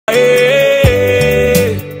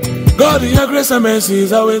grace and mercy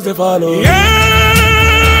is always the follow. God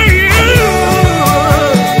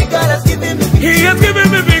has given me victory. He has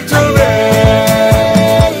given me victory.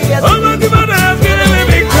 Oh, my God has given me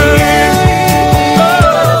victory.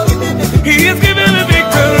 He has given me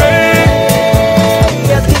victory.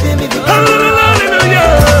 He has given me victory.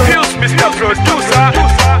 Hallelujah. Here's Mr. Producer.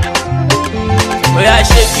 Oh yeah,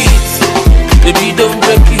 shake it, baby, don't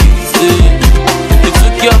break it. You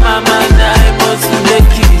took your mama, now I must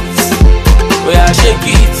make it. Oh yeah, shake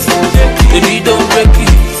it, baby, don't break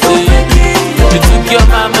it. You took your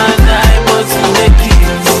mama, now I must make it.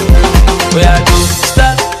 Oh yeah, don't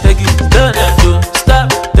stop, take it, don't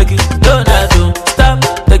stop, take it, don't stop,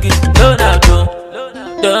 take it, don't stop, take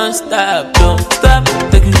it, don't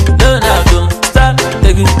stop,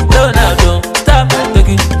 take it, don't stop, take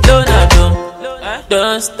it, don't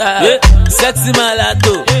stop. Sexy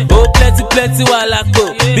malato, oh plenty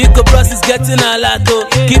walato. Big bros is getting a lato.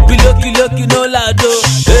 Keep it low, no lado.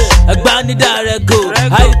 Agbani direct go.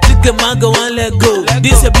 How you think a man go and let go?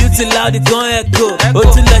 This your beauty loud, it gon' echo.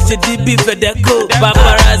 Until I should DB Fedeco.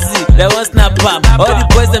 Paparazzi, they want snap am. All the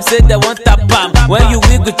boys them say they want tap am. When you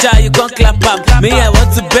wiggle child, you gon' clap am. Me I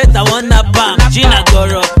want to bet, I want nap am. Gina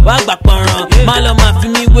Goro, Wagba Poro. Malo ma fi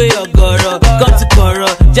mi way Ogoro. Come to Koro,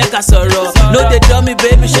 Jeka Soro. No they dummy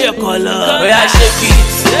baby, show your color. Oh yeah, shake it,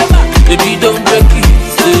 baby don't break it.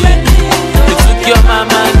 You took your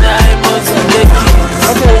mama, now I must make it.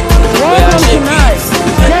 Okay, welcome tonight.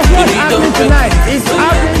 Guess what's happening tonight? It's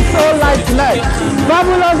happening so live tonight.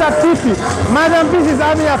 Fabulous Atifi, Madam Peace is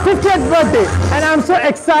having her 50th birthday, and I'm so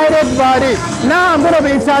excited about it. Now I'm going to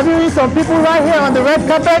be interviewing some people right here on the red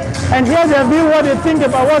carpet, and here's their view what they think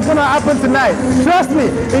about what's going to happen tonight. Trust me,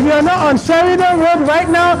 if you're not on Sheridan Road right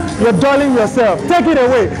now, you're dulling yourself. Take it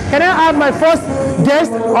away. Can I have my first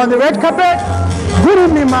guest on the red carpet? Good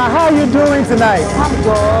evening, ma. How are you doing tonight? I'm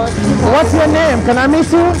good. What's your name? Can I meet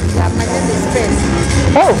you? Yeah, my name is Faith.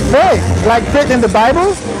 Oh, Faith. Like Faith in the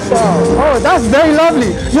Bible? Sure. Oh, that's very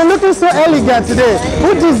lovely. You're looking so elegant today.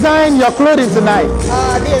 Who designed your clothing tonight?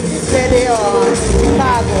 This lady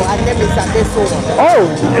Chicago, and name is Adesola. Oh,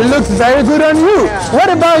 it looks very good on you. Yeah. What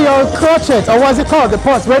about your crochet, or what's it called? The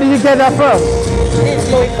purse. Where did you get that from? This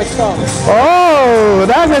is Louis Vuitton. Oh,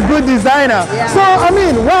 that's a good designer. Yeah. So, I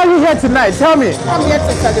mean, why are you here tonight? Tell me. I'm here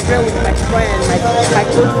to celebrate with my friend, my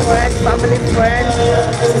good friend, family friend,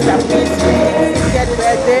 Sister Peace, 50th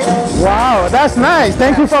birthday. Wow, that's nice.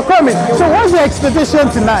 Thank you for coming. So, what's your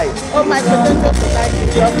expectation tonight? Oh, my expectation tonight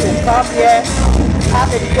is just to come here,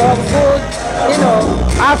 have a good food, you know.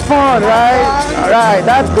 Have fun, right? All right,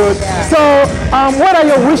 that's good. Yeah. So, what are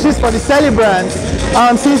your wishes for the celebrants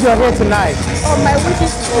since you're here tonight? Oh, my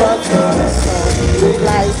wishes is just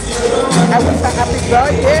like, I wish a happy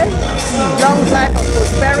birthday, long life and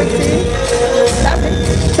prosperity. That's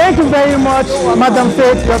it. Thank you very much, Madam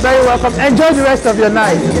Faith. You're very welcome. Enjoy the rest of your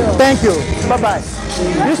night. Thank you. Bye-bye.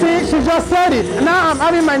 You see, she just said it. Now I'm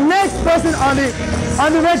having my next person on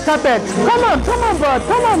the red carpet. Come on, boss.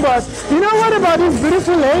 Come on, boss. You know what about this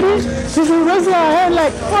beautiful lady? She's been raising her hand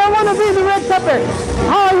like, oh, I want to be in the red carpet.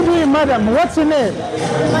 How are you doing, madam? What's your name?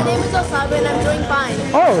 My name is Osabe and I'm doing fine.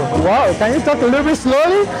 Oh, wow. Can you talk a little bit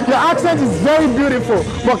slowly? Your accent is very beautiful,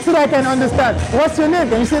 but so that I can understand. What's your name?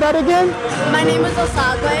 Can you say that again? My name is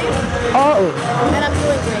Osabe Oh, and I'm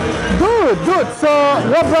doing great. good. So,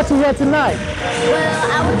 what brought you here tonight?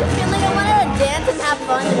 Well, I was just feeling I wanted to dance and have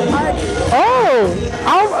fun and party.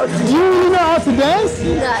 Oh, do you really know how to dance?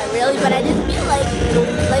 Not really, but I just feel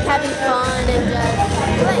like having fun and just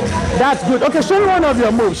playing. That's good. Okay, show me one of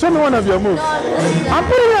your moves. No, I'm really not. I'm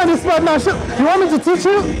putting you on the spot now. You want me to teach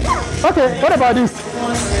you? Okay, what about this?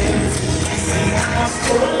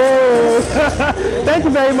 Oh, thank you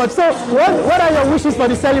very much. So, what are your wishes for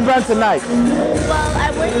the celebrant tonight? Well,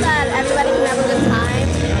 I wish that everybody can have a good time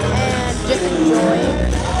and just enjoy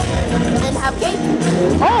and have cake.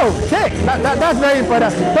 Oh, cake. That's very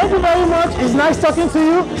important. Thank you very much. It's nice talking to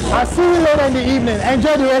you. I'll see you later in the evening.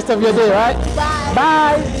 Enjoy the rest of your day, right? Bye.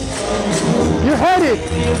 Bye. You heard it.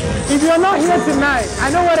 If you're not here tonight, I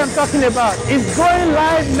know what I'm talking about. It's going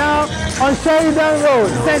live now on Sheridan Road,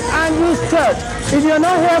 St. Andrew's Church. If you're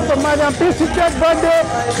not here for Madam Peace's 50th birthday,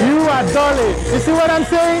 you are dulling. You see what I'm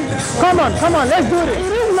saying? Come on, let's do this.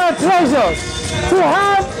 It is my pleasure to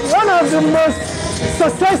have one of the most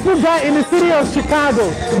successful guys in the city of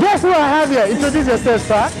Chicago. Guess who I have here? Introduce yourself,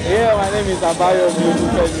 sir. Yeah, my name is Abayo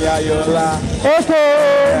Ayola.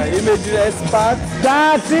 Okay. Image expert.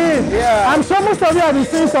 That's it. Yeah. I'm sure most of you have been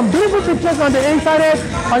seeing some beautiful pictures on the internet,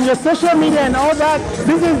 on your social media and all that.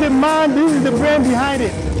 This is the man, this is the brain behind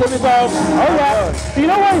it. Oh yeah. You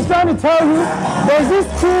know what he's trying to tell you? There's this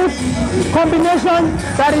truth combination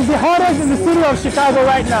that is the hottest in the city of Chicago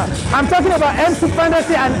right now. I'm talking about MC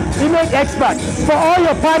Fantasy and Image Expert. For all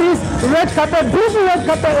your parties, red carpet, beautiful red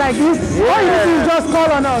carpet like this, all you need to do is just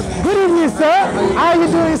call on us. Good evening, sir. How are you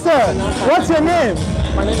doing, sir? What's your name?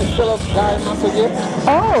 My name is Philip Guy Masoye.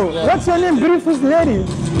 Oh, what's your name, beautiful lady?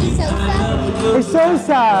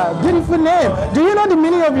 Isosa. Beautiful name. Do you know the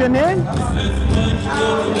meaning of your name?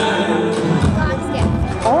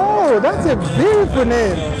 Oh, that's a beautiful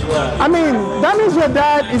name. I mean, that means your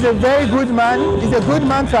dad is a very good man. He's a good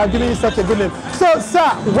man to have given you such a good name. So, sir,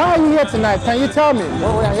 why are you here tonight? Can you tell me?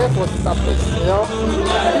 Well, we are here for Sister Peace, you know.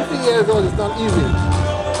 50 years old is not easy.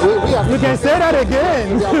 We are You can say that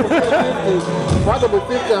again. We are 50. Want to be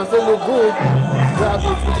 50 and say look good. We have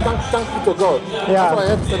to thank you to God. Yeah. That's why I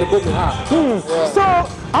have to celebrate with her. Yeah. So,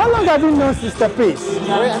 how long have you known Sister Peace?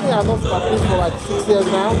 I think I've known Sister Peace for like 6 years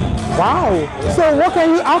now. Wow. Yeah. So,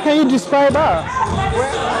 how can you describe her?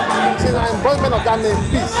 Well, she's an embodiment of that name,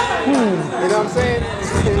 Peace. You know what I'm saying?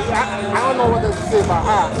 I don't know what else to say about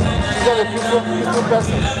her. She's just a peaceful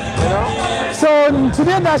person, you know? So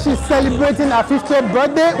today that she's celebrating her 50th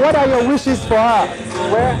birthday, what are your wishes for her?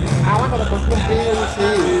 Well, I want her to continue being who she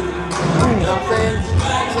is. You know what I'm saying?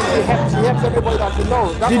 She helps everybody that she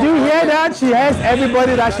knows. Did you hear that? She has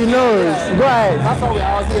everybody that she knows. Go ahead. That's why we're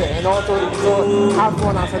out here, and also have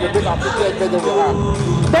fun and celebrate our 50th birthday with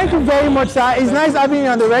her. Thank you very much, sir. It's nice having you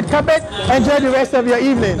on the red carpet. Enjoy the rest of your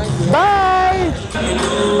evening. Bye.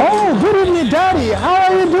 Oh, good evening, Daddy. How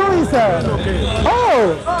are you doing, sir?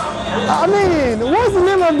 Oh, I mean, what's the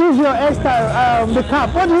name of this your hairstyle? The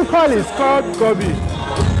cap. What do you call it? It's called Gobi.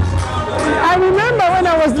 I remember when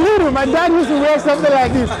I was little, my dad used to wear something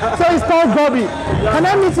like this. So it's called Gobi. Can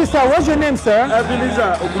I meet you, sir? What's your name, sir?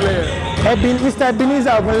 Ebenezer Ogunleye. Mr. Ebenezer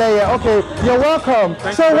Ogunleye. Okay, you're welcome.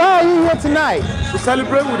 So why are you here tonight? To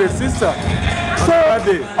celebrate with a sister.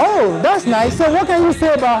 Oh, that's nice. So what can you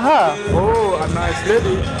say about her? Oh, a nice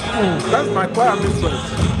lady. That's my choir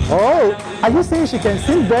mistress. Oh, are you saying she can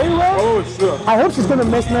sing very well? Oh, sure. I hope she's going to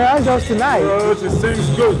mesmerize us tonight. Oh, she sings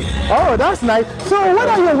good. Oh, that's nice. So what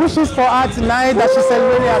are your wishes for her tonight that she's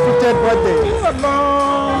celebrating her 50th birthday? A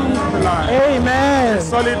long life. Amen. A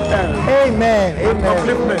solid health. Amen. Amen.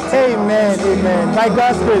 Upliftment. Amen. Amen. By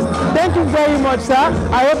God's grace. Thank you very much, sir.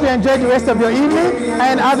 I hope you enjoy the rest of your evening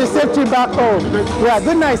and have a safe trip back home. Yeah,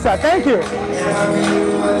 good night, sir. Thank you.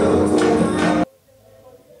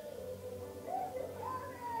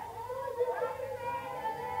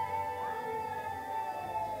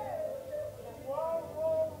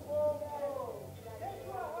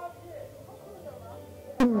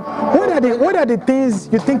 What are the things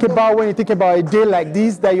you think about when you think about a day like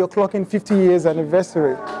this that you're clocking 50 years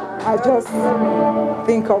anniversary? I just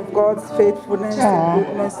think of God's faithfulness and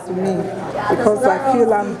goodness to me because I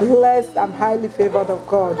feel I'm blessed, I'm highly favored of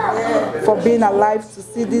God for being alive to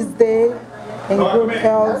see this day in good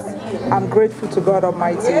health. I'm grateful to God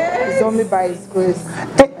Almighty. It's only by His grace.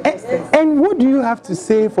 And what do you have to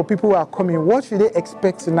say for people who are coming? What should they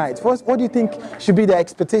expect tonight? What do you think should be their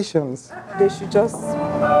expectations? They should just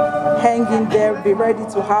hang in there, be ready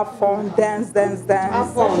to have fun, dance,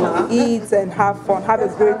 eat and have fun, have a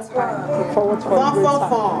great time. Look forward for a great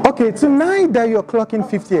time. Okay, tonight that you're clocking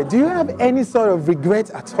 50, do you have any sort of regret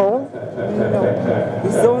at all? No,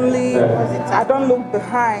 it's only, I don't look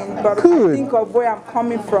behind, but Good. I think of where I'm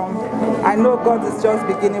coming from. I know God is just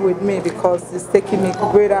beginning with me because He's taking me to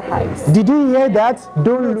greater heights. Did you hear that?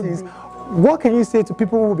 Don't lose. What can you say to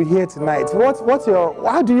people who will be here tonight?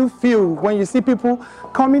 How do you feel when you see people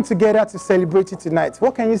coming together to celebrate it tonight?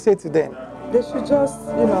 What can you say to them? They should just,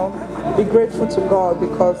 be grateful to God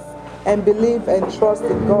and believe and trust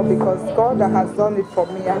in God because God that has done it for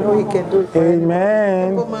me, I know He can do it for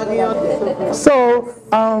Amen. So,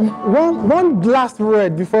 one last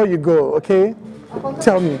word before you go, okay?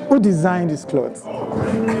 Tell me, who designed this clothes?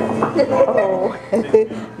 Oh,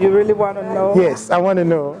 you really want to know? Yes, I want to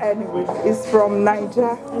know. Anyway, it's from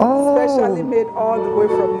Niger. Oh. Specially made all the way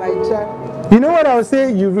from Niger. You know what I would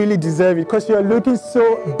say? You really deserve it because you're looking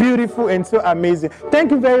so beautiful and so amazing.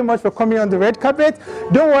 Thank you very much for coming on the red carpet.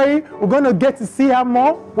 Don't worry, we're going to get to see her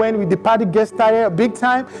more when the party gets started big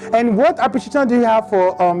time. And what appreciation do you have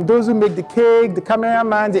for those who make the cake, the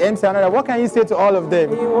cameraman, the MC, and all that? What can you say to all of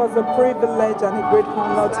them? It was a privilege and a great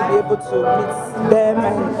honor to be able to meet them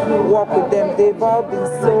and work with them. They've all been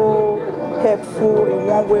so helpful in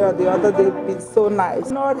one way or the other. They've been so nice.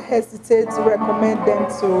 Do not hesitate to recommend them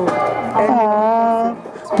to anyone.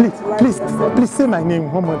 Please say my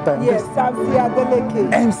name one more time. Yes, Samsi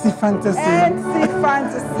Adeleke. MC Fantasy. MC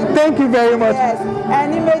Fantasy. Thank you very much. Yes,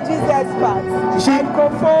 and images expert. She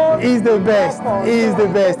is the best. Is the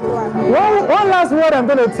best. One last word I'm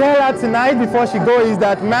going to tell her tonight before she goes is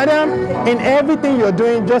that, madam, in everything you're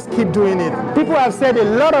doing, just keep doing it. People have said a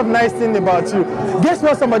lot of nice things about you. Guess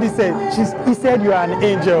what somebody said? He said you are an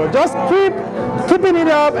angel. Just keep keeping it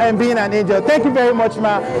up and being an angel. Thank you very much,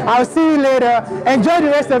 ma. I'll see you later. Enjoy the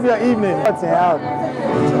rest of your evening. What's out?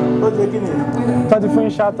 For the phone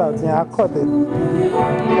shout out, yeah, I caught it.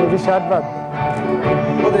 Maybe shout back.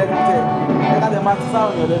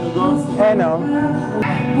 I know.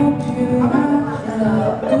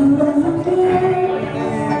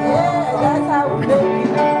 That's how we make it.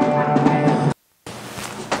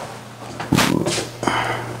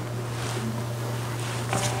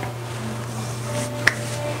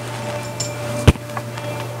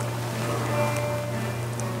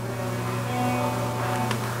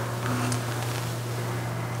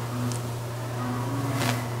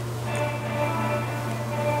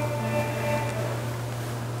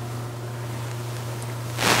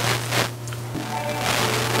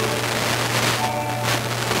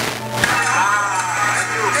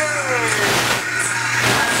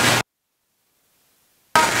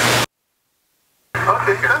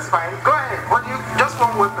 That's fine. Go ahead. What do you just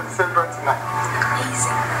one word for the celebrant tonight?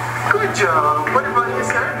 Amazing. Good job. What about you,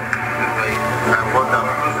 sir?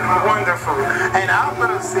 Wonderful. Wonderful. And I'm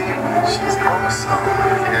gonna say she's awesome.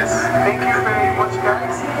 Yes. Thank you very much,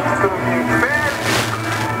 guys. It's gonna be very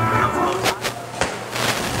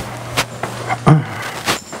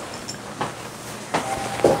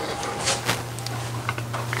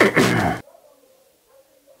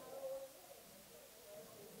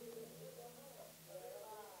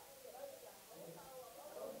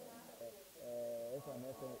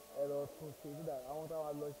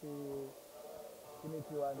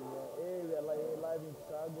live in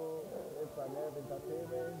Chicago, S&F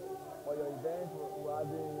Entertainment, or your event,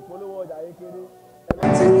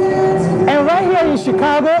 and right here in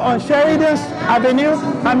Chicago on Sheridan Avenue,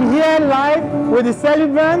 I'm here live with the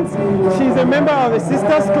celebrant. She's a member of the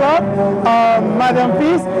Sisters Club, Madam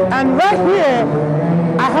Peace, and right here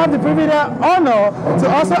I have the privilege and honor to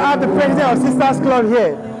also have the president of Sisters Club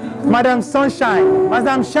here, Madam Sunshine,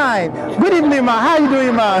 Madam Shine. Good evening, ma. How are you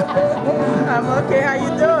doing, ma? I'm okay. How you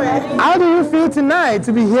doing? How do you feel tonight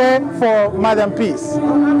to be here for Madam Peace?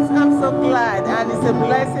 I'm so glad, and it's a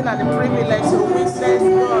blessing and a privilege to witness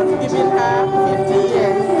God giving her 50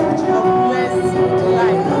 years of blessed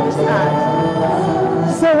life on this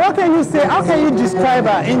earth. So what can you say? How can you describe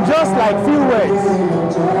her in just like few words?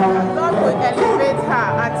 God will elevate her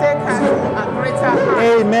and take her to a greater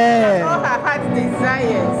height. Amen. All her heart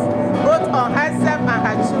desires, both on herself and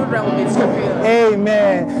her children, will be fulfilled.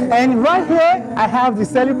 Amen. And right here, I have the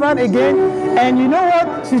celebrant again. And you know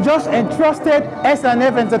what? She just entrusted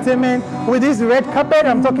S&F Entertainment with this red carpet.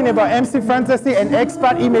 I'm talking about MC Fantasy and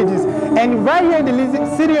Expert Images. And right here in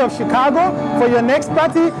the city of Chicago, for your next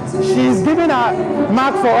party, she's giving a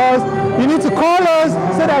mark for us. You need to call us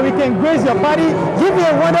so that we can grace your party. Give me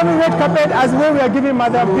a wonderful red carpet as well. We are giving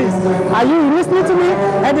Madam Peace. Are you listening to me?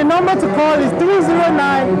 And the number to call is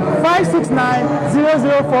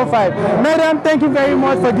 309-569-0045. Madam, thank you very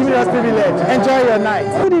much for giving us privilege. Enjoy your night.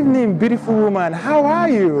 Good evening, beautiful woman. How are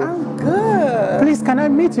you? I'm good. Please, can I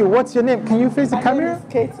meet you? What's your name? Can you face the camera? My name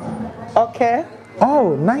is Kate. Okay.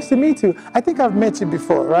 Oh, nice to meet you. I think I've met you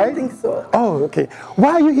before, right? I think so. Oh, okay.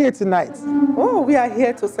 Why are you here tonight? Oh, we are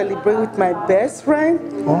here to celebrate with my best friend,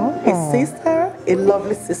 his sister, a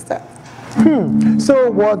lovely sister.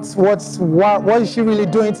 So what is she really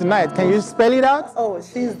doing tonight? Can you spell it out? Oh,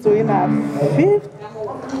 she's doing her 5th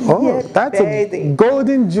year that's birthday. a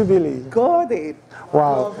golden jubilee. Golden.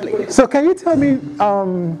 Wow. Lovely. So can you tell me,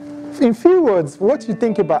 in few words, what you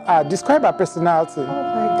think about her? Describe her personality. Oh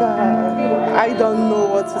my God. I don't know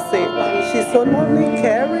what to say. She's so lovely,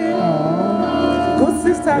 caring, good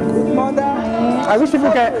sister, good mother. I wish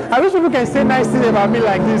people can say nice things about me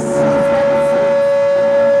like this.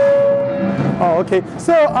 Oh, okay.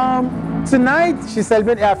 So tonight she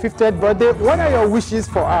celebrated her 50th birthday. What are your wishes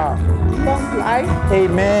for her? Long life.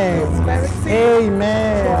 Amen.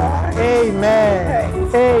 Amen. Amen.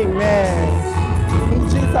 Amen. In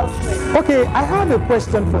Jesus' name. Okay, I have a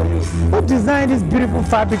question for you. Who designed these beautiful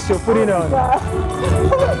fabrics you're putting on? I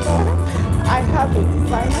have a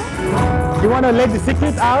designer. You want to let the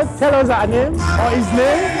secret out? Tell us her name or his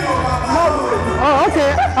name? Oh,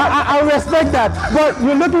 okay. I respect that. But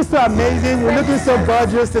you're looking so amazing. You're looking so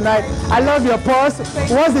gorgeous tonight. I love your purse.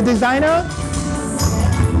 What's the designer?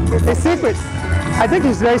 A secret. I think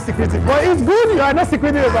it's very secretive. But it's good you are not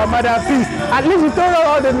secretive about Madam Peace. At least you told her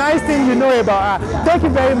all the nice things you know about her. Thank you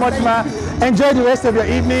very much, ma. Enjoy the rest of your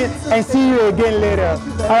evening and see you again later.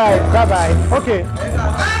 All right, bye-bye. Okay.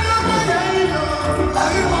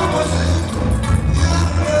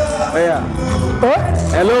 Oh, yeah.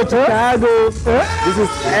 Hello, Chicago. This is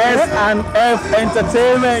S&F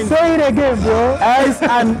Entertainment. Say it again, bro.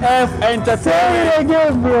 S&F Entertainment. Say it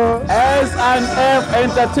again, bro. S&F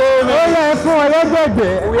Entertainment. Oh,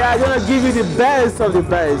 yeah, We are going to give you the best of the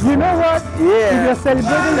best. you know what? Yeah. If you're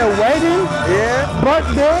celebrating a wedding, Yeah.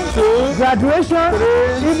 birthday, graduation,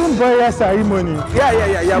 even burial ceremony.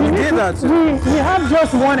 Yeah. We did that too. We have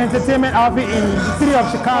just one entertainment outfit in the city of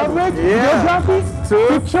Chicago. Yeah. Geography, Two.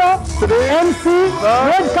 picture, MC,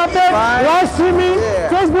 red carpet, live streaming, Yeah.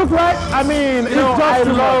 Facebook Live. I mean, You know, it's just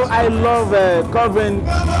too much. I love covering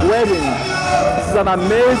weddings. This is an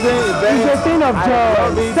amazing event. It's a thing of I joy.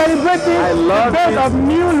 love it. Celebrating I love the birth it. of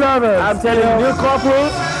new lovers. I'm telling you, new couple,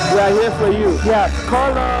 we are here for you. Yeah.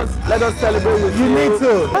 Call us, let us celebrate with you. You need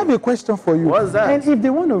to. I have a question for you. What's that? And if they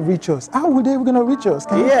want to reach us, how would they going to reach us?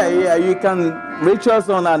 Can you- Yeah, you can reach us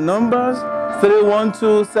on our numbers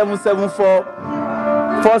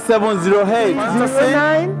 312-774-4708.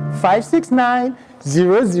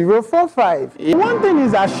 09-569-0045. One thing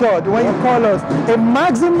is assured when you call us, a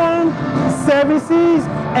maximum services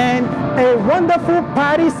and a wonderful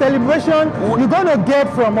party celebration you're going to get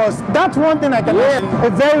from us. That's one thing I can assure. A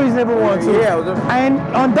very reasonable one too. Yeah. And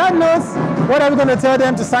on that note, what are we going to tell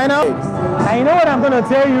them to sign up? And you know what I'm going to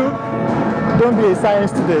tell you? Don't be a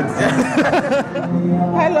science student.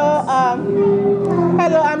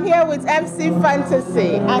 Hello, I'm here with MC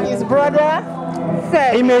Fantasy and his brother,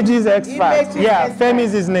 Femi. Images X5. Images Yeah, X5. Femi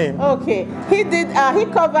is his name. Okay, he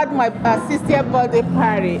covered my 60th birthday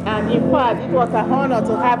party, and in fact, it was an honor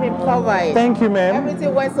to have him cover it. Thank you, ma'am.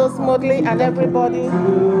 Everything went so smoothly, and everybody,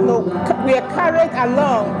 we are carried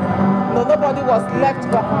along. No, nobody was left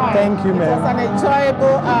behind. Thank you, ma'am. It was an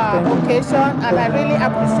enjoyable occasion, and I really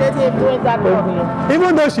appreciate him doing that for me.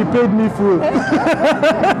 Even though she paid me full.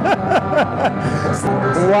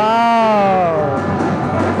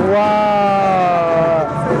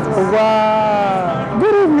 Wow.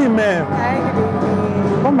 Good evening, ma'am. Hi, good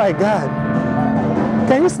evening. Oh my God.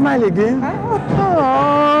 Can you smile again?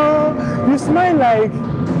 Oh, you smile like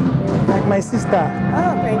my sister.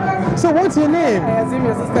 Oh, thank you. So what's your name? I assume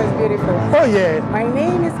your sister is beautiful. Oh yeah. My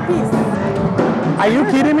name is Peace. Are you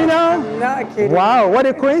kidding me now? Not kidding. Wow, what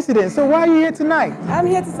a coincidence. So why are you here tonight? I'm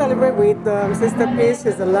here to celebrate with Sister Peace.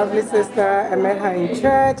 She's a lovely sister. I met her in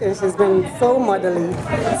church and she's been so motherly.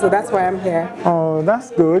 So that's why I'm here. Oh,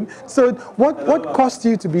 that's good. So what caused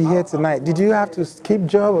you to be here tonight? Did you have to skip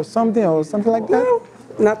job or something like that? No,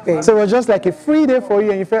 nothing. So it was just like a free day for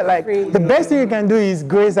you and you felt like the best thing you can do is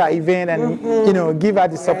grace our event and give her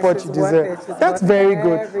the support you deserve. That's very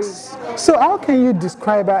good. So how can you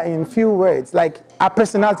describe her in few words? Like her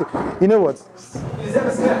personality. You know what?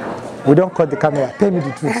 We don't cut the camera. Tell me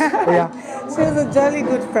the truth. Oh, yeah. She's a jolly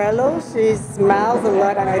good fellow. She smiles a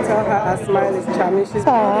lot and I tell her her smile is charming. She's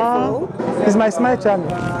beautiful. Is my smile charming?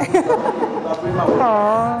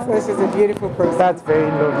 So she's a beautiful person. That's very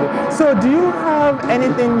lovely. So do you have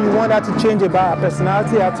anything you want her to change about her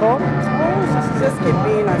personality at all? Oh, she just keep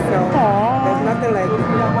being herself. There's nothing like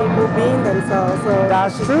people being themselves. So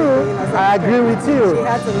That's she keep true. being herself. I agree with you.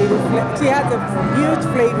 She has a huge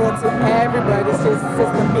flavor to everybody. She's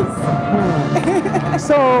Sister Peace.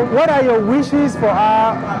 So what are your wishes for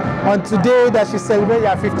her on today that she celebrates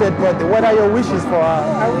her 50th birthday? What are your wishes for her?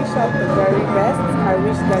 I wish her the very best. I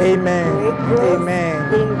wish that Amen. great growth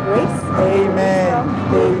Amen. in grace. Amen.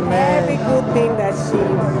 Amen. Every good thing that she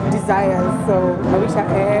desires. So I wish her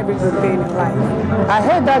every good thing in life. I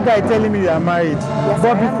heard that guy telling me you are married. Yes,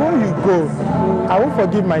 But I am. before you go, I won't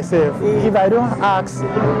forgive myself if I don't ask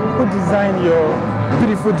who designed your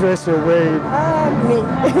beautiful dress you're wearing. Me.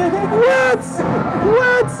 What?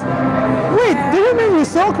 What? Wait, do you mean you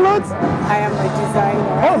sew clothes? I am a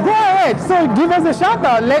designer. Oh, go ahead. So give us a shout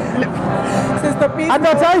out. Sister Peace.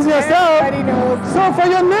 Advertise yourself. Everybody knows. So for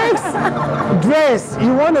your next dress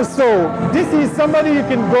you want to sew, this is somebody you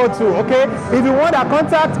can go to, okay? If you want a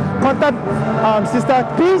contact Sister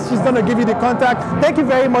Peace. She's going to give you the contact. Thank you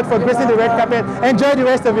very much for gracing the red carpet. Enjoy the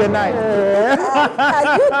rest of your night.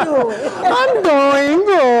 How you doing? I'm doing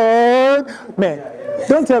good. Man,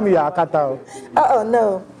 don't tell me you're a Akata.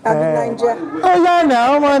 No. I'm in Nigeria. Oh, yeah,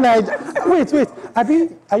 now I'm on Nigeria. Wait.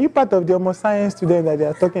 Are you part of the Homo Science student that they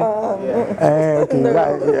are talking? Okay, no.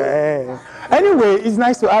 Right, yeah. Anyway, it's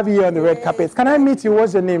nice to have you here on the red carpet. Can I meet you?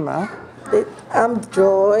 What's your name, huh? I'm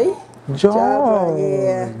Joy. Java,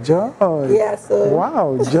 yeah. Joy. Yeah, so.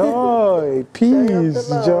 Wow, joy, peace,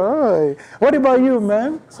 joy. What about you,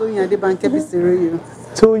 ma'am? Tony Adebanke Bisiruyu.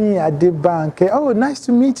 Tony Adebanke. Oh, nice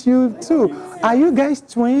to meet you too. Are you guys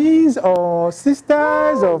twins or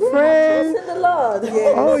sisters or friends? Praise the Lord.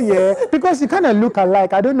 Yeah. Oh, yeah. Because you kind of look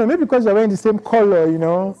alike. I don't know. Maybe because you're wearing the same color, you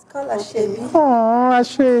know. It's called Ashebi. Oh,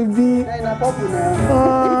 Ashebi.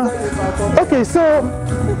 Okay, so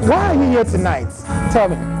why are you here tonight? Tell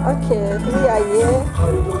me. Okay, we are here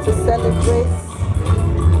to celebrate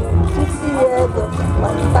 50 years of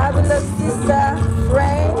my fabulous sister,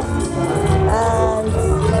 friend, and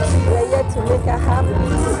we're here to make her happy,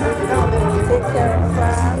 take care of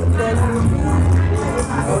her. Then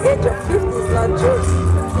the age of 50 is not joke,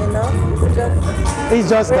 you know. It's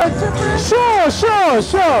just that.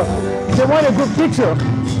 Sure. They want a good picture.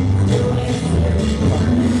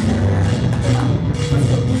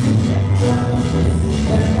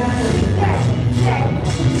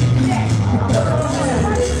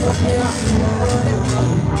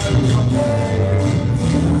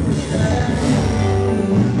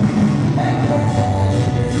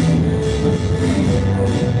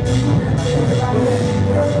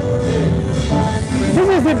 This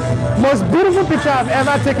is the most beautiful picture I've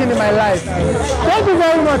ever taken in my life. Thank you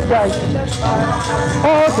very much, guys.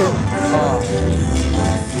 Oh, okay.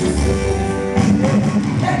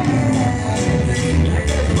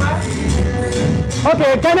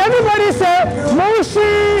 Okay, can everybody say Moshi?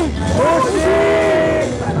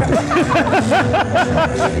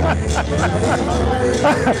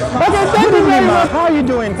 Okay, thank you very much. How are you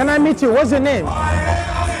doing? Can I meet you? What's your name?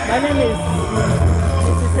 My name is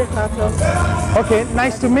Mrs. Kato. Okay,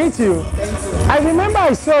 nice to meet you. I remember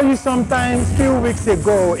I saw you sometimes a few weeks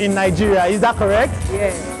ago in Nigeria. Is that correct?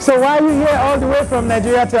 Yes. So why are you here all the way from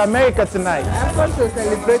Nigeria to America tonight? I'm going to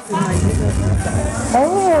celebrate with my sister.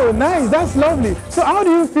 Oh, nice. That's lovely. So how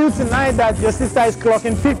do you feel tonight that your sister is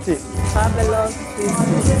clocking 50? Fabulous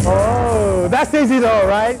sister. Oh, that says it all,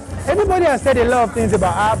 right? Everybody has said a lot of things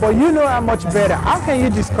about her, but you know her much better. How can you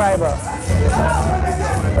describe her?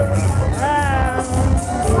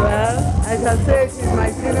 Well, I shall say she's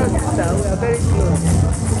my senior sister. We are very close.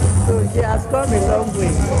 So she has come a long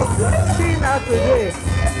way. See now today,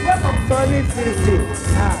 turning 50.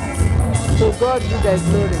 So God be the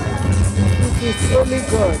glory. It is only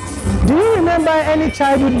God. Do you remember any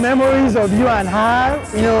childhood memories of you and her?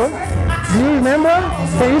 You know, do you remember?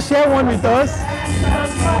 Can you share one with us?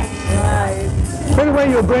 Right. Maybe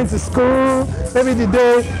when you're going to school, maybe the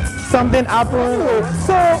day something happened.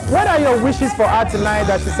 So what are your wishes for her tonight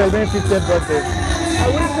that she's celebrating 50th birthday? I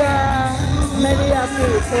wish her many happy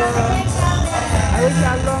returns. I wish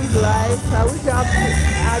her long life. I wish her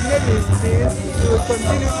name is peace. She will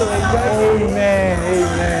continue to enjoy it. Amen.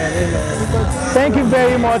 Thank you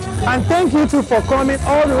very much. And thank you too for coming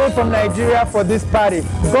all the way from Nigeria for this party.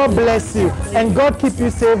 God bless you. And God keep you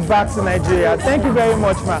safe back to Nigeria. Thank you very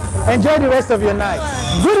much, ma'am. Enjoy the rest of your night.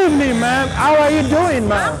 Good evening, ma'am. How are you doing,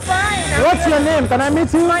 ma'am? I'm fine. What's your name? Can I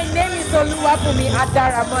meet you? My name is Oluwabumi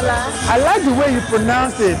Adaramola. I like the way you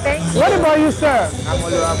pronounce it. Thank you. What about you, sir? I'm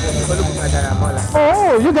Oluwabumi Adaramola.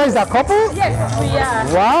 Oh, you guys are couple? Yes, we are.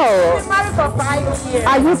 Wow. We've been married for 5 years.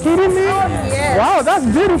 Are you kidding me? Oh, yes. Wow, that's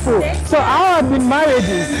beautiful. Thank So how have been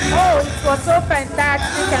marriages? Oh, it was so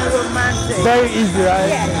fantastic and romantic. Very easy, right?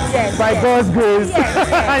 Yes. By God's grace.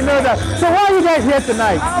 Yes. I know that. So why are you guys here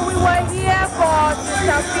tonight? We were here for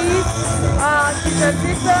Sister Peace. She's a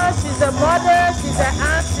sister, she's a mother, she's an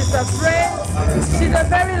aunt, she's a friend. She's a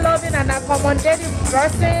very loving and accommodating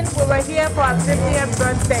person. We were here for her 50th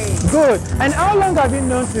birthday. Good. And how long have you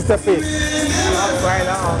known Sister Faith? Not quite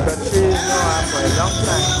long, but she's known her for a long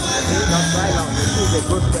time. She's not quite long, but she's a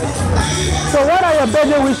good person. So what are your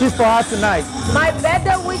birthday wishes for her tonight? My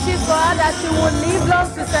better wishes for her that she will live long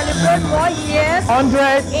to celebrate more years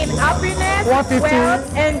 100? in happiness, 150.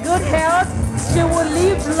 wealth, and good health. She will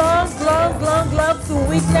live long to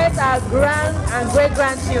witness our grand and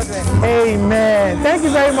great-grandchildren. Amen. Thank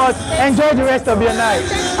you very much. Enjoy the rest of your night.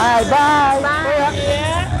 All right, bye. Bye.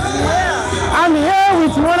 I'm here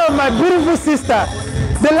with one of my beautiful sisters.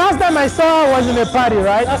 The last time I saw her was in a party,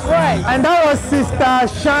 right? That's right. And that was Sister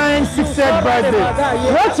Shine's 60th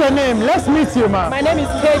birthday. What's your name? Let's meet you, ma'am. My name is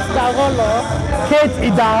Kate Daholo. Kate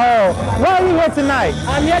Idahoro. Why are you here tonight?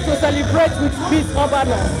 I'm here to celebrate with Peace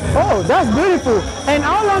Obano. Oh, that's beautiful. And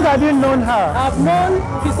how long have you known her? I've known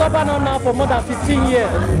Peace Obano now for more than 15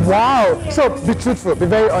 years. Wow. So be truthful, be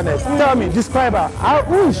very honest. Tell me, describe her.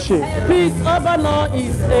 Who is she? Peace Obano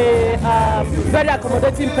is a very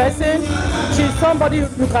accommodating person. She's somebody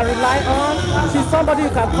you can rely on. She's somebody you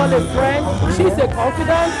can call a friend. She's a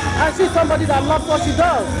confidant, and she's somebody that loves what she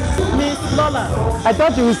does. Miss Lola. I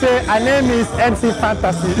thought you would say her name is MC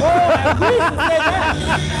Fantasy. Oh, I wish to say that.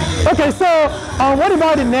 Okay, so what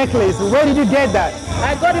about the necklace? Where did you get that?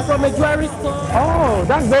 I got it from a jewelry store. Oh,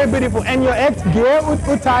 that's very beautiful. And your headgear,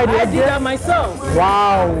 who tied the I did headgear? that myself.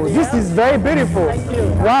 Wow, this is very beautiful. Thank you.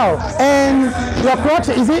 Wow, and your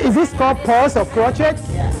crochet, is this called purse or crochet?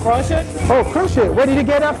 Crochet. Oh, crochet. Where did you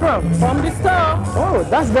get that from? From the store. Oh,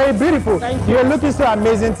 that's very beautiful. Thank you. You're looking so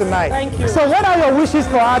amazing tonight. Thank you. So what are your wishes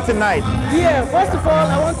for her tonight? Yeah, first of all,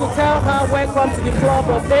 I want to tell her welcome to the club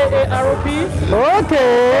of AAROP.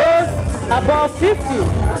 Okay. About 50.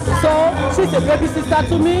 So she's a baby sister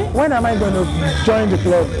to me. When am I going to join the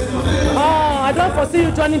club? Oh, I don't foresee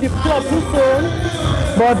you joining the club too soon.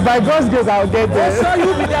 But by God's grace, I'll get there. I'm sure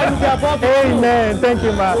you'll be there. You'll be above. Amen. Thank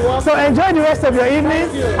you, ma. So enjoy the rest of your evening.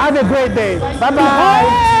 Have a great day. Bye-bye.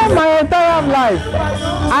 Bye. My entire life,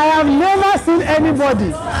 I have never seen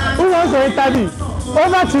anybody who wants to interview.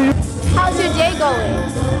 Over to you. How's your day going?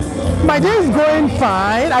 My day is going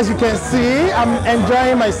fine. As you can see, I'm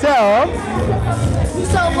enjoying myself.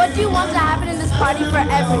 So what do you want to happen in this party for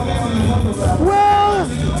everyone? Well,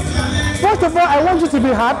 first of all, I want you to be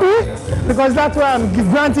happy because that's why I'm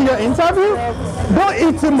granting your interview. Don't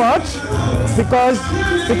eat too much because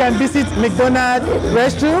you can visit McDonald's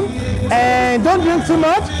restroom, and don't drink too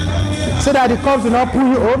much so that the cups will not pull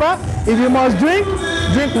you over. If you must drink,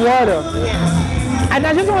 drink water. And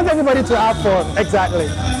I just want everybody to have fun. Exactly.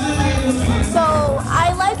 So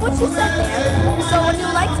I like what you said there. So when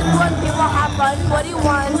people have fun, what do you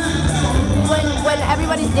want when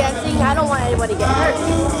everybody's dancing? I don't want anybody to get hurt.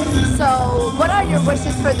 So what are your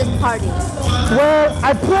wishes for this party? Well,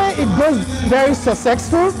 I pray it goes very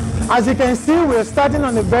successful. As you can see, we're starting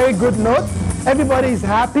on a very good note. Everybody is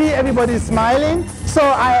happy, everybody is smiling. So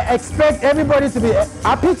I expect everybody to be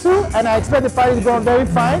happy too, and I expect the party to go on very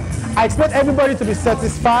fine. I expect everybody to be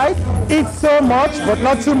satisfied, eat so much, but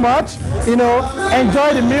not too much, you know,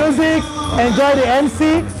 enjoy the music, enjoy the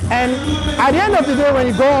MC, and at the end of the day, when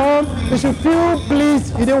you go home, you should feel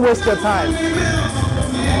pleased you didn't waste your time.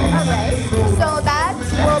 Alright, so that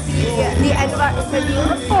will be the end of our interview.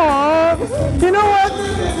 Aww, you know what?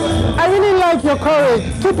 I really like your courage.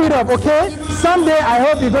 Keep it up, okay? Someday I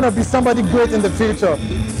hope you're going to be somebody great in the future.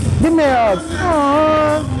 Give me a hug.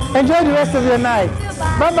 Aww. Enjoy the rest of your night.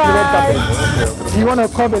 Bye-bye. You want to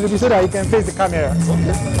come a little bit so that you can face the camera?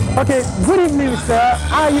 Okay, good evening, sir.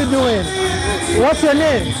 How are you doing? What's your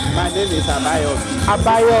name? My name is Abayomi.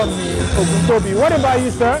 Abayomi Oguntobi. What about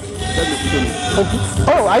you, sir? Okay.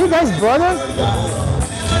 Oh, are you guys brothers?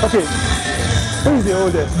 Okay. Who is the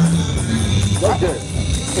oldest?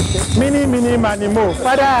 Mini, mani, mo.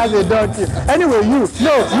 Father has a donkey. Anyway, you.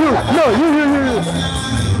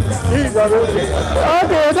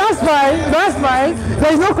 Okay, that's fine.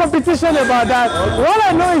 There is no competition about that. All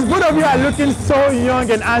I know is both of you are looking so young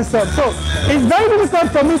and handsome. So it's very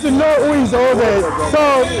difficult for me to know who is oldest.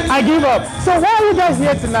 So I give up. So why are you guys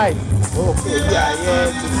here tonight? Okay, we are here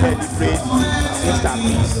to celebrate Sister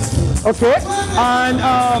Peace. Okay, and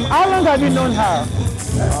how long have you known her?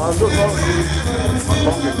 I don't know really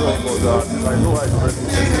long ago, but I know her very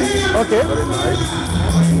well. Okay. Very nice,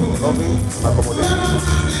 loving, accommodating,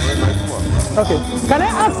 very nice one. Okay, can I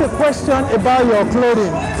ask a question about your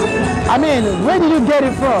clothing? I mean, where did you get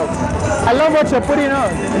it from? I love what you're putting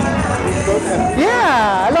on.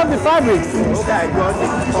 Yeah, I love the fabrics. Okay, I got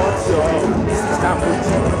it from Sister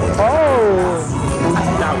Peace. Oh.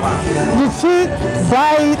 Did she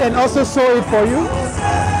buy it and also sew it for you?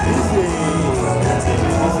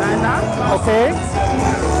 Okay.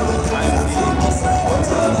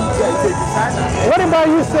 What about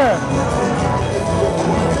you, sir?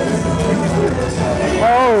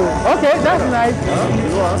 Oh, okay, that's nice.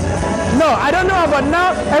 No, I don't know, but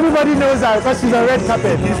now everybody knows her because she's on red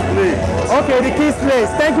carpet. Okay, the Kiss Place.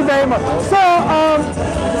 Thank you very much. So,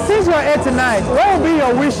 since you're here tonight, what will be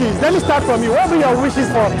your wishes? Let me start from you. What will be your wishes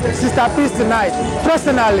for Sister Peace tonight,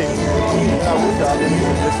 personally?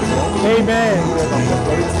 Amen.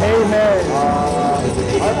 Amen.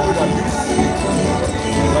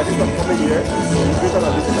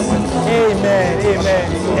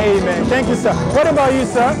 Amen. Thank you, sir. What about you,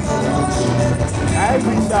 sir? I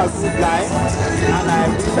wish her good life, and I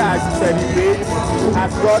wish her to celebrate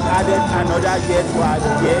as God added another year to her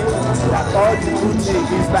year, that all the good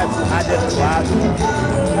things in life to added to her.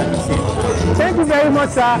 Thank you very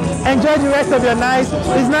much, sir. Enjoy the rest of your night.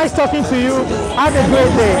 It's nice talking to you. Have a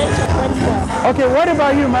great day. Okay, what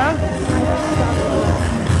about you, ma'am?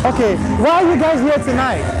 Okay, why are you guys here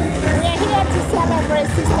tonight? We're here here to celebrate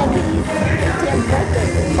Sister B's 50th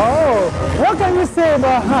birthday. Oh, what can you say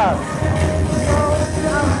about her?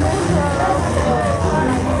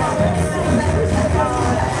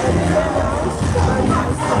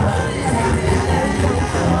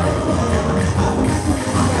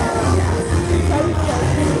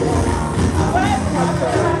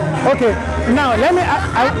 Okay, now let me.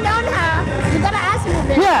 I've known her. You gotta ask me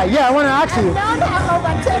this. Yeah, I want to ask you. I've known her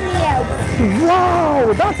over 10 years.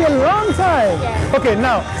 Wow, that's a long time. Yeah. Okay,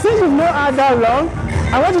 now, since you've known her that long,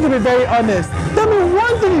 I want you to be very honest. Tell me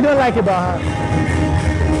one thing you don't like about her.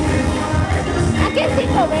 I can't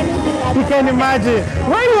think of anything. You can imagine.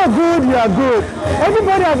 When you're good, you are good.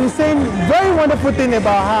 Everybody has been saying very wonderful thing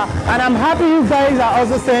about her, and I'm happy you guys are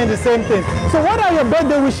also saying the same thing. So what are your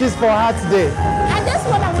birthday wishes for her today? I just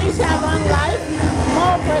want to wish her long life,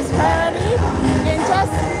 more prosperity, and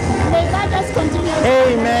just may God just continue.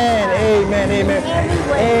 Amen, amen, amen.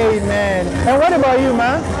 Amen. And what about you,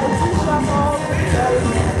 man?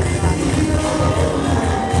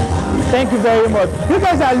 Thank you very much. You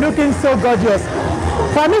guys are looking so gorgeous.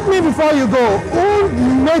 Permit me before you go. Who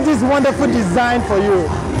made this wonderful design for you?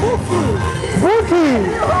 Buki.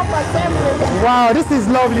 Wow, this is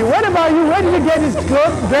lovely. What about you? Where did you get this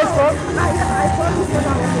dress from?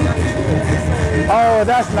 Oh,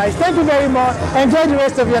 that's nice. Thank you very much. Enjoy the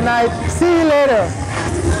rest of your night. See you later.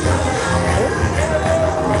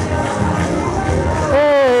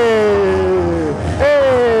 Hey,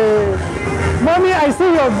 hey. Mommy, I see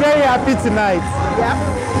you're very happy tonight. Yeah,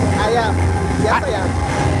 I am. Yes, I am.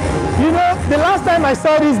 You know, the last time I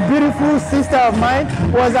saw this beautiful sister of mine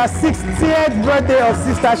was her 60th birthday of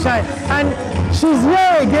Sister Shine. And she's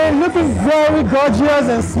here again looking very gorgeous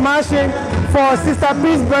and smashing for Sister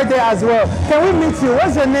P's birthday as well. Can we meet you?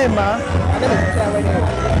 What's your name, ma? My name is Karen.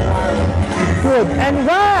 Good. And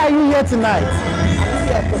why are you here tonight? I'm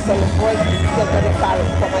here to celebrate the birthday party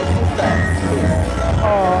for my sister.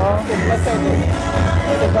 Oh. It's a blessed day.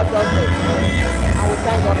 It's a God birthday. I will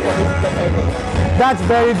thank God for this birthday. That's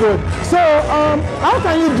very good. So, how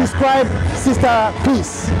can you describe Sister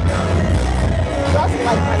Peace? Just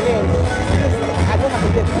like my name, I don't have to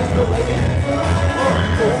get peaceful lady,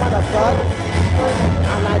 the woman of God,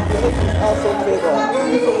 and I believe it's also favor.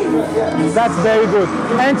 That's very good.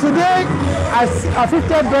 And today, as her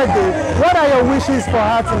 50th birthday, what are your wishes for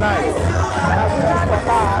her tonight? My wishes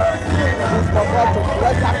for her is for God to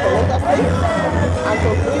bless her tremendously and to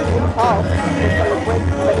live in health to celebrate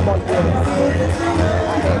many more years.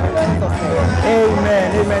 Amen,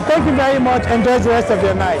 amen. Thank you very much. Enjoy the rest of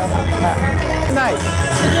your night. Nice.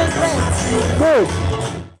 Good.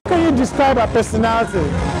 Can you describe her personality? Well,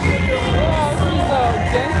 she's a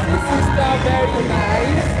gentle sister, very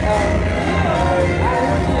nice, and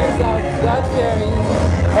she's God-fearing.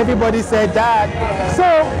 Everybody said that. So,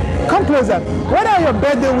 come closer. What are your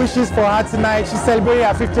birthday wishes for her tonight? She's celebrating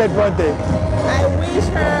her 50th birthday. I wish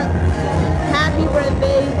her happy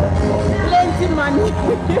birthday, plenty money.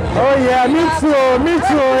 Oh yeah, me too, me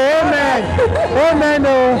too. Amen. Amen.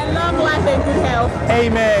 Oh. And long life and good health.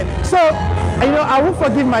 Amen. So, you know, I will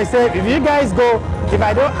forgive myself if you guys go, if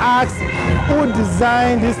I don't ask who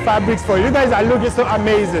designed these fabrics for you. You guys are looking so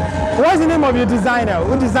amazing. What's the name of your designer?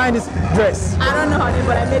 Who designed this dress? I don't know how to,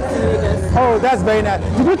 but I made it in Lagos. Oh, that's very nice.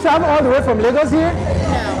 Did you travel all the way from Lagos here?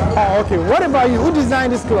 No. Oh, okay. What about you? Who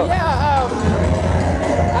designed this cloth? Yeah,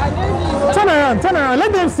 Turn around.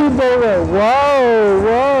 Let them see it very well. Whoa,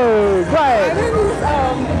 whoa. Go ahead. my name is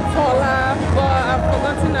Paula, but I've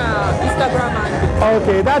forgotten her Instagram handle.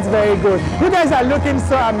 Okay, that's very good. You guys are looking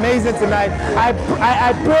so amazing tonight. I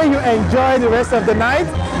pray you enjoy the rest of the night.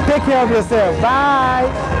 Take care of yourself. Bye.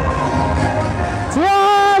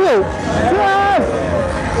 Tiale. Tiale.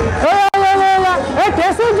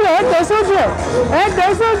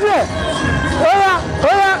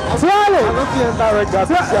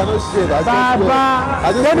 Baba,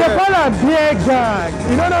 they call her beer gang.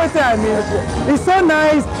 You don't know what I mean? It's so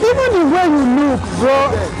nice. Even the way you look, bro.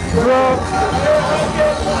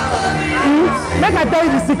 Make I tell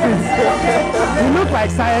you the secrets. You look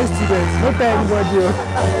like science students. Don't tell anybody.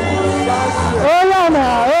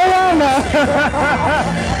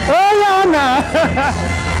 Oh yeah.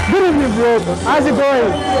 Good evening, bro. How's it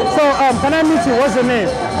going? So, can I meet you? What's your name?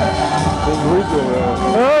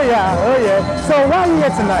 Oh yeah. So why are you here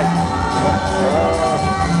tonight?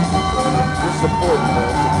 Just support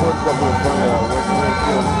couple of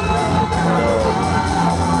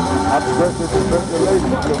happy birthday to the lady.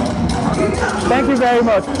 Thank you very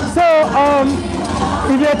much. So,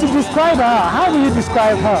 if you had to describe her, how do you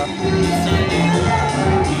describe her?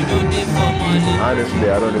 Honestly,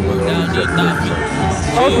 I don't even know who checked this.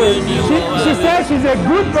 Okay, she says she's a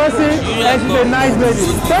good person and she's a nice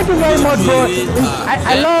lady. Thank you very much, bro.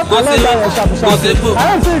 I love that you're sharp. I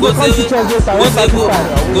don't think you come to church this time. What's that? Go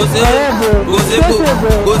ahead, bro. Stay safe,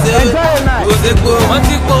 bro. Enjoy your night. Wọ́n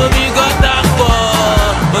ti po mi gọ́tà pọ̀,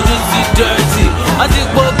 ojú ti dirty. Wọ́n ti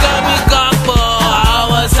po kẹ́míkà pọ̀,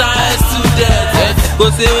 àwọn science student. Kò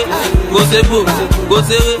séwé, kò sébò, kò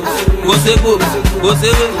séwé, kò sébò, kò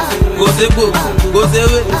séwé, kò sébò, kò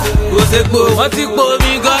séwé, kò sébò. Wọ́n ti po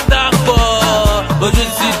mi gọ́tà pọ̀, ojú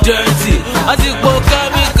ti dirty. Wọ́n ti po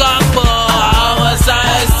kẹ́míkà pọ̀, àwọn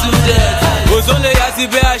science student. Òṣòlè yà sí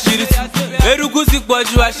bẹ́ àṣírí tú, eruku sì pọ̀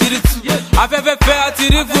ju àṣírí tú. Afẹ́fẹ́ fẹ́ àti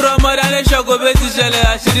rí fúnra ọmọdé alẹ́ ṣọ́kò bẹ́ẹ̀ ti ṣẹlẹ̀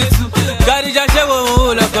àṣírí tú. Gàdíjà ṣẹ́wọ̀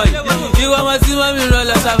òun lọ́kọ̀ yìí, ìwọ ọmọ tí mọ́mí rán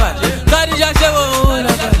lọ sábà. Gàdíjà ṣẹ́wọ̀ òun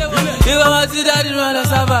lọ́kọ̀ yìí, ìwọ ọmọ tí dádì rán lọ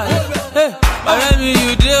sábà. Ọ̀rẹ́ mi,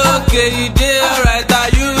 you dey okay, you dey alright, are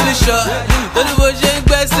you really sure? Torí bó ṣe ń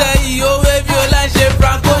gbẹ́sẹ̀ yìí, ó wé bí ó láì ṣe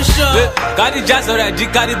francotion. Gàdíjà sọ̀rọ̀ ẹ̀dí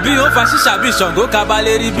kárí bí ó fa ṣíṣà bí Ṣàngó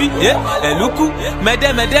kabalẹ̀ rí bí. Ẹ̀lúkú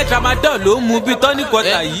mẹ́dẹ́mẹ́dẹ́ tramadol ló mú bí tọ́ní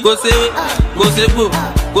kọta yìí. Kò séwé, kò sébò,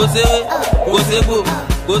 kò séwé, kò sébò,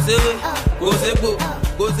 kò séwé, kò sébò,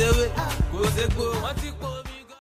 kò séwé, kò sébò.